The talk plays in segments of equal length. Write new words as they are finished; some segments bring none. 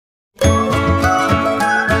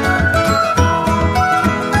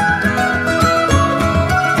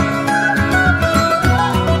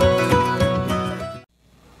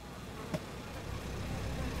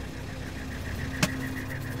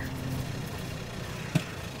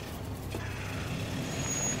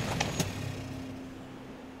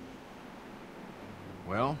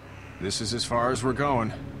This is as far as we're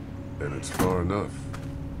going. And it's far enough.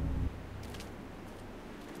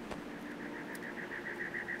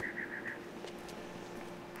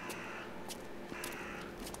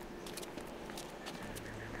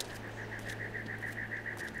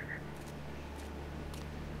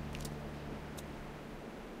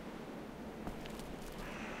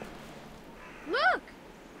 Look!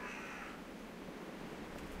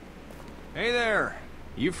 Hey there.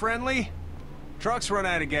 You friendly? Truck's run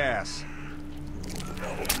out of gas.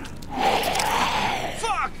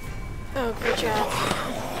 Fuck! Oh, good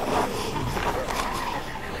job.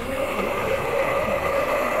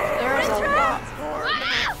 There's a lot more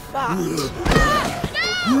than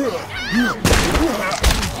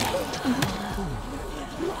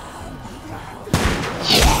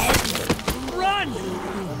Run!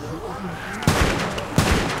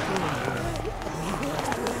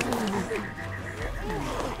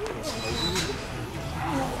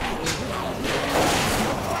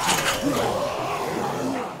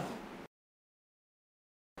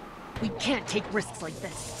 We can't take risks like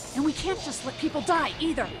this. And we can't just let people die,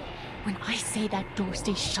 either. When I say that door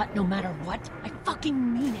stays shut no matter what, I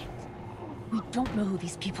fucking mean it. We don't know who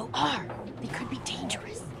these people are. They could be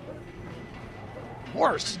dangerous.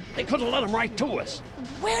 Worse, they could have let them right to us.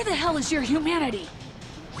 Where the hell is your humanity?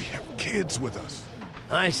 We have kids with us.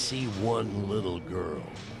 I see one little girl.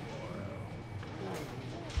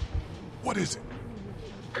 What is it?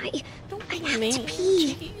 I have mean, to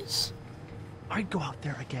pee. jeez. I'd go out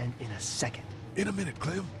there again in a second. In a minute,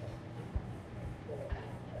 Clem.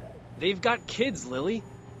 They've got kids, Lily.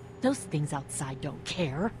 Those things outside don't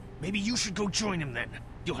care. Maybe you should go join them then.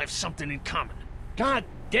 You'll have something in common. God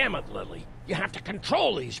damn it, Lily. You have to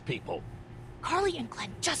control these people. Carly and Glenn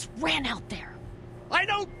just ran out there. I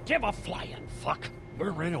don't give a flying fuck.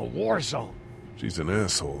 We're in a war zone. She's an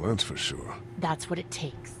asshole, that's for sure. That's what it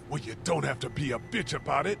takes. Well, you don't have to be a bitch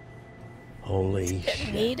about it. Holy Get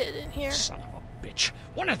shit. needed in here. Son of a bitch.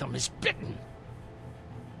 One of them is bitten.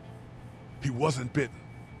 He wasn't bitten.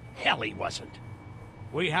 Hell, he wasn't.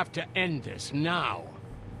 We have to end this now.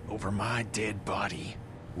 Over my dead body.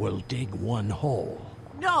 We'll dig one hole.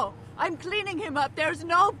 No, I'm cleaning him up. There's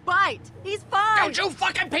no bite. He's fine. Don't you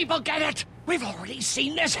fucking people get it? We've already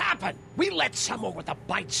seen this happen. We let someone with a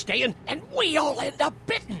bite stay in, and we all end up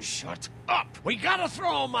bitten. Shut up. We gotta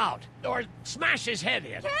throw him out, or smash his head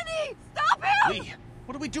in. Kenny, stop him! Lee,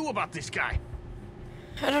 what do we do about this guy?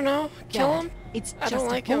 I don't know. Kill Dad, him? It's I just don't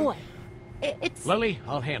like a him. boy. It's... Lily,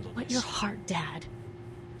 I'll handle But this. your heart, Dad.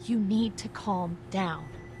 You need to calm down.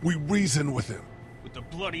 We reason with him. With the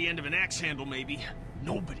bloody end of an axe handle, maybe.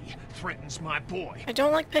 Nobody threatens my boy. I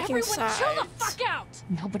don't like picking Everyone sides. chill the fuck out!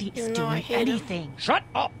 Nobody is Even though I doing hate him. anything. Shut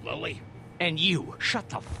up, Lily. And you, shut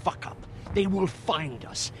the fuck up. They will find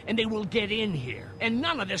us, and they will get in here, and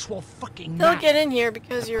none of this will fucking They'll matter. get in here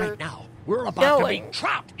because you're... Right now, we're about to be yelling.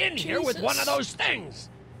 trapped in here with one of Jesus. those things.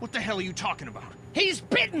 What the hell are you talking about? He's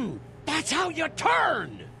bitten. That's how you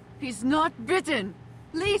turn. He's not bitten.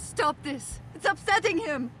 Lee, stop this. It's upsetting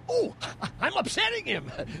him. Oh, I'm upsetting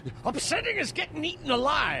him. Upsetting is getting eaten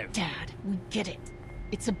alive. Dad, we get it.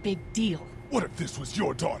 It's a big deal. What if this was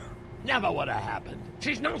your daughter? Never would have happened.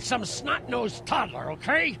 She's not some snot-nosed toddler,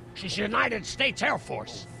 okay? She's United States Air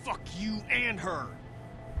Force. Fuck you and her.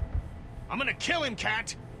 I'm gonna kill him,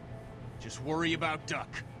 Cat. Just worry about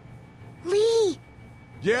Duck. Lee!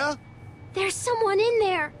 Yeah? There's someone in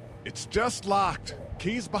there! It's just locked.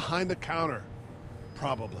 Key's behind the counter.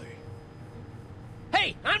 Probably.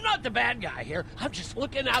 Hey, I'm not the bad guy here. I'm just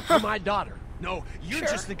looking out for my daughter. No, you're Sure.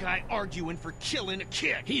 just the guy arguing for killing a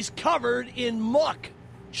kid. He's covered in muck.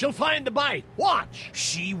 She'll find the bite. Watch.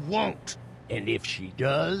 She won't. And if she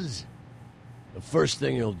does, the first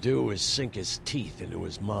thing he'll do is sink his teeth into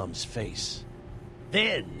his mom's face.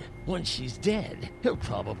 Then, when she's dead, he'll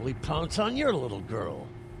probably pounce on your little girl.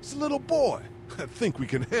 It's a little boy. I think we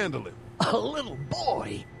can handle him. A little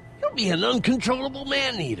boy? He'll be an uncontrollable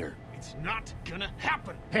man-eater. It's not gonna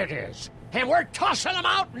happen. It is. And we're tossing him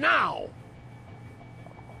out now.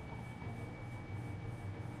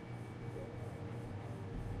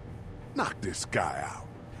 Knock this guy out.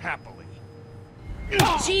 Happily.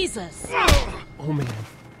 Jesus! Oh man.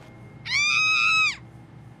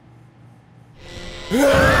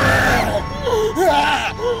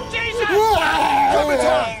 Jesus! Come and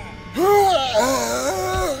talk!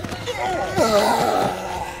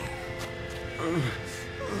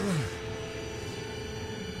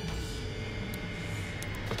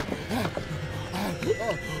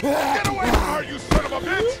 Get away from her, you son of a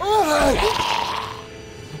bitch!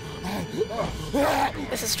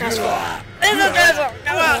 This is stressful. This is stressful.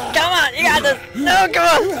 Come on, you got this. No, come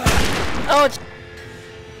on. Oh,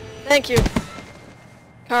 Thank you,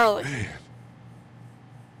 Carly. Man,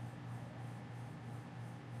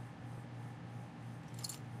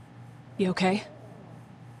 You okay?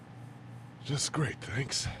 just great,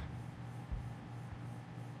 thanks.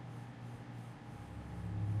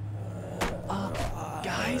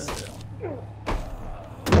 Guys?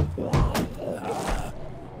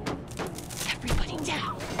 Everybody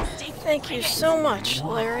down. Stay Thank you so much,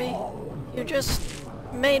 Larry. You just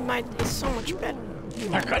made my day so much better.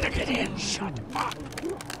 They're gonna get in. Shut up.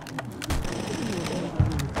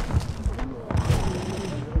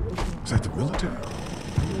 Is that the military?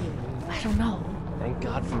 I don't know. Thank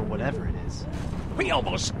God for whatever it is. We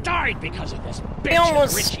almost died because of this bitch. We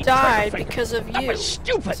almost and Richie died Triggerfinger. because of That you. was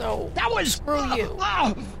stupid. So, that was screw you.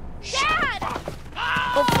 Dad!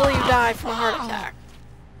 Hopefully you die from a heart attack.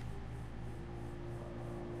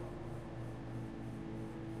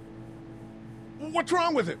 What's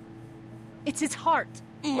wrong with it? It's his heart.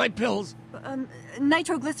 My pills.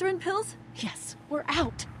 Nitroglycerin pills? Yes, we're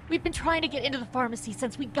out. We've been trying to get into the pharmacy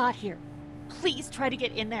since we got here. Please try to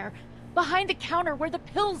get in there. Behind the counter where the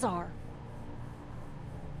pills are.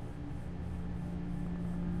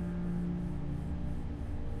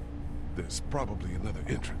 There's probably another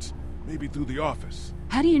entrance. Maybe through the office.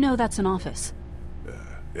 How do you know that's an office?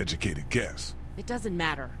 Educated guess. It doesn't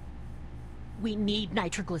matter. We need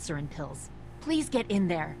nitroglycerin pills. Please get in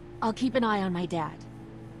there. I'll keep an eye on my dad.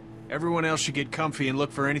 Everyone else should get comfy and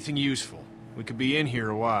look for anything useful. We could be in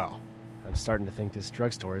here a while. I'm starting to think this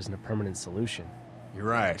drugstore isn't a permanent solution. You're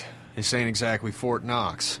right. This ain't exactly Fort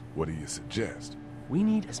Knox. What do you suggest? We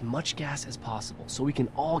need as much gas as possible so we can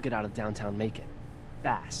all get out of downtown Macon.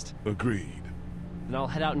 Fast. Agreed. And I'll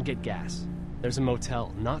head out and get gas. There's a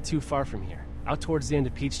motel not too far from here, out towards the end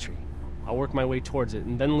of Peachtree. I'll work my way towards it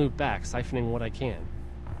and then loop back, siphoning what I can.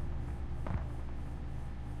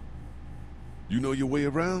 You know your way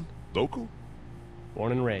around? Local?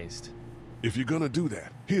 Born and raised. If you're gonna do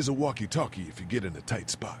that, here's a walkie-talkie if you get in a tight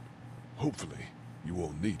spot. Hopefully, you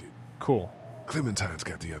won't need it. Cool. Clementine's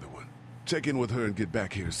got the other one. Check in with her and get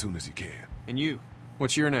back here as soon as you can. And you?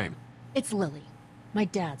 What's your name? It's Lily. My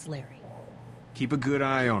dad's Larry. Keep a good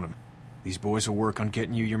eye on him. These boys will work on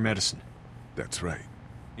getting you your medicine. That's right.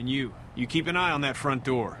 And you keep an eye on that front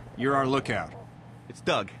door. You're our lookout. It's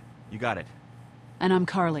Doug. You got it. And I'm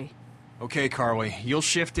Carly. Okay, Carly, you'll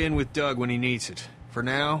shift in with Doug when he needs it. For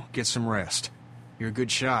now, get some rest. You're a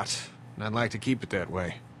good shot, and I'd like to keep it that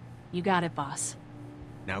way. You got it, boss.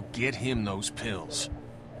 Now get him those pills.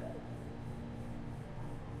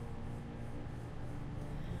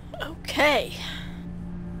 Okay.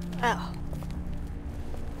 Well.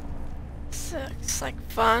 This looks like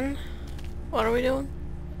fun. What are we doing?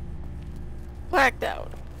 Blacked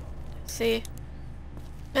out. See?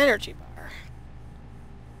 Energy bar.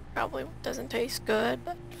 Probably doesn't taste good,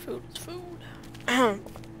 but food is food.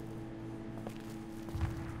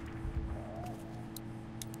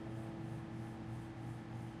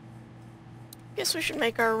 Guess we should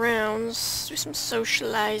make our rounds, do some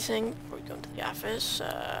socializing before we go into the office.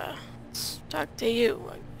 Let's talk to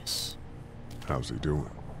you, I guess. How's he doing?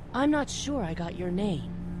 I'm not sure I got your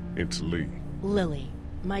name. It's Lee. Lily.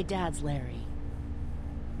 My dad's Larry.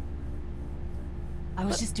 I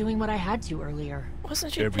was just doing what I had to earlier.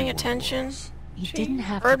 Wasn't you paying attention? was. You She didn't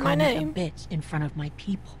have to heard call my me name. a bitch in front of my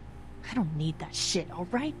people. I don't need that shit,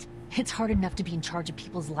 alright? It's hard enough to be in charge of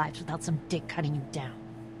people's lives without some dick cutting you down.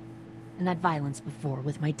 And that violence before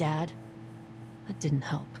with my dad, that didn't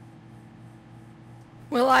help.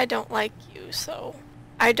 Well, I don't like you, so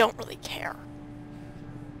I don't really care.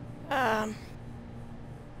 You're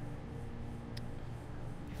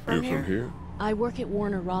from here? I work at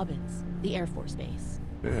Warner Robins, the Air Force Base.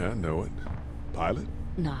 Yeah, I know it. Pilot?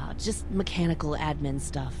 Nah, just mechanical admin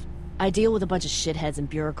stuff. I deal with a bunch of shitheads and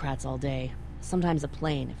bureaucrats all day. Sometimes a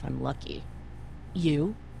plane, if I'm lucky.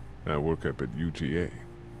 You? I work up at UGA.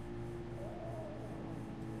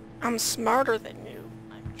 I'm smarter than you.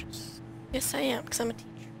 I'm just... Yes, I am, because I'm a teacher.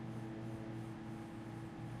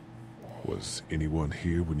 Was anyone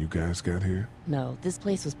here when you guys got here? No, this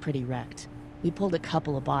place was pretty wrecked. We pulled a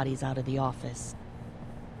couple of bodies out of the office.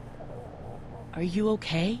 Are you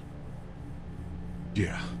okay?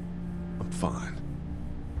 Yeah, I'm fine.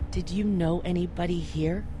 Did you know anybody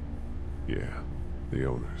here? Yeah, the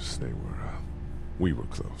owners, we were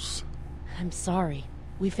close. I'm sorry.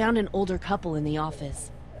 We found an older couple in the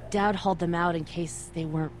office. Dad hauled them out in case they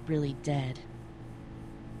weren't really dead.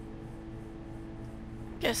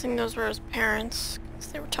 Guessing those were his parents,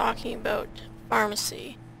 because they were talking about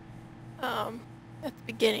pharmacy. At the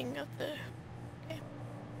beginning of the... Okay.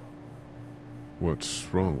 What's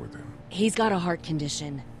wrong with him? He's got a heart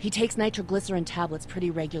condition. He takes nitroglycerin tablets pretty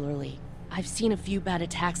regularly. I've seen a few bad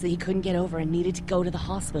attacks that he couldn't get over and needed to go to the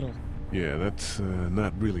hospital. Yeah, that's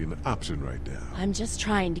not really an option right now. I'm just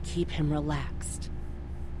trying to keep him relaxed.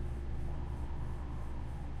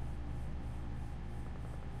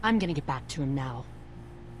 I'm gonna get back to him now.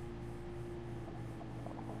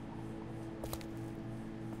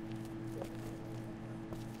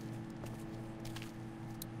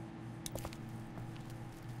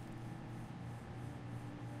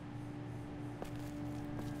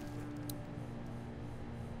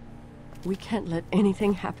 We can't let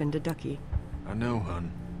anything happen to Ducky. I know,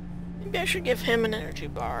 hun. Maybe I should give him an energy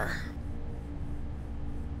bar.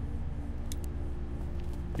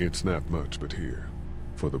 It's not much, but here.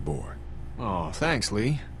 For the boy. Oh, thanks,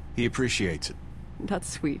 Lee. He appreciates it. That's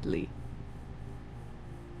sweet, Lee.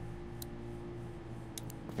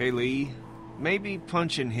 Hey, Lee. Maybe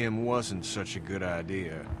punching him wasn't such a good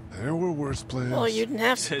idea. There were worse plans. Well, you didn't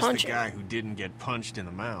have to Says punch the him. guy who didn't get punched in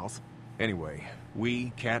the mouth. Anyway,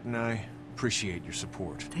 we, Kat and I, appreciate your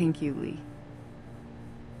support. Thank you, Lee.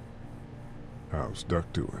 How's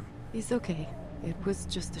Duck doing? He's okay. It was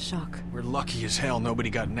just a shock. We're lucky as hell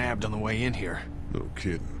nobody got nabbed on the way in here. No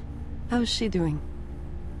kidding. How's she doing?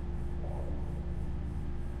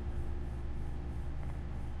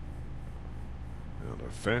 Well, her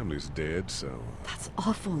family's dead, so... That's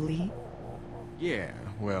awful, Lee. Yeah,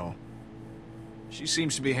 well... She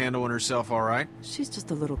seems to be handling herself all right. She's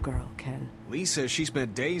just a little girl, Ken. Lee says she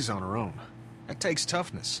spent days on her own. That takes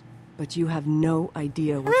toughness. But you have no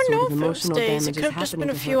idea what I don't sort know of if it was emotional days. It damage could is have just happening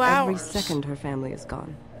been to a few her every hours. second her family is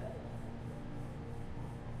gone.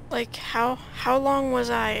 Like, how long was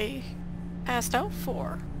I passed out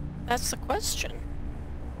for? That's the question.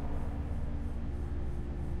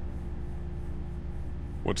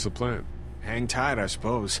 What's the plan? Hang tight, I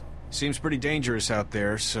suppose. Seems pretty dangerous out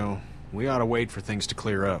there, so we ought to wait for things to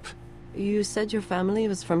clear up. You said your family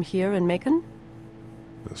was from here in Macon?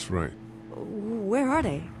 That's right. Where are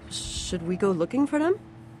they? Should we go looking for them?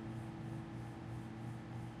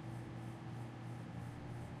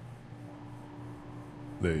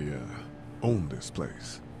 They, own this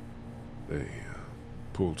place. They,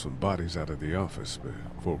 pulled some bodies out of the office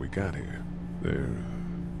before we got here. They're,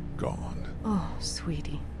 gone. Oh,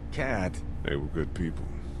 sweetie. Kat. They were good people.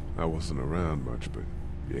 I wasn't around much, but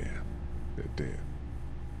yeah, they're dead.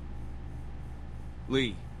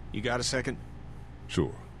 Lee, you got a second?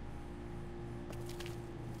 Sure.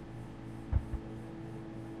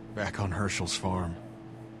 Back on Herschel's farm.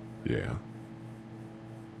 Yeah?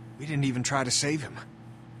 We didn't even try to save him.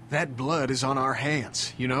 That blood is on our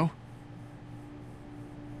hands, you know?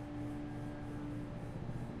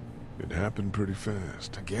 It happened pretty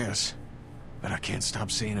fast. I guess. But I can't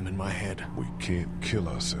stop seeing him in my head. We can't kill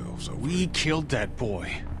ourselves over We it. killed that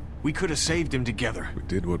boy. We could have saved him together. We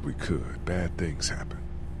did what we could. Bad things happen.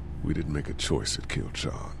 We didn't make a choice that killed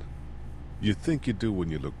Sean. You think you do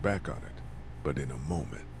when you look back on it. But in a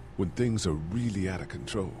moment, when things are really out of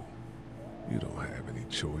control, you don't have any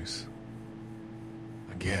choice.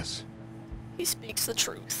 I guess. He speaks the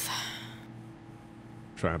truth.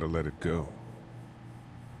 Try to let it go.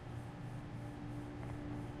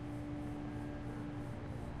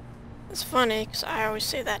 It's funny, because I always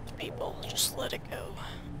say that to people, just let it go.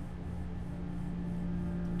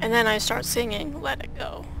 And then I start singing, let it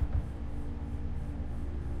go.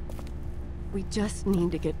 We just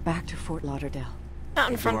need to get back to Fort Lauderdale. Not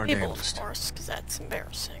in We'll do front our of people, damnedest. of course, because that's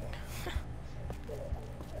embarrassing.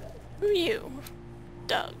 Who are you?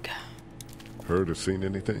 Doug. Heard or seen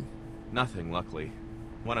anything? Nothing, luckily.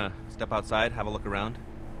 Wanna step outside, have a look around?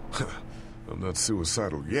 I'm not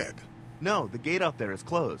suicidal yet. No, the gate out there is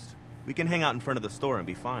closed. We can hang out in front of the store and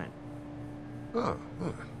be fine. Huh.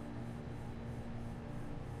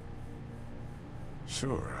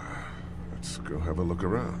 Sure. Let's go have a look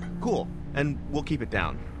around. Cool. And we'll keep it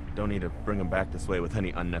down. Don't need to bring them back this way with any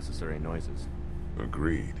unnecessary noises.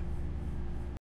 Agreed.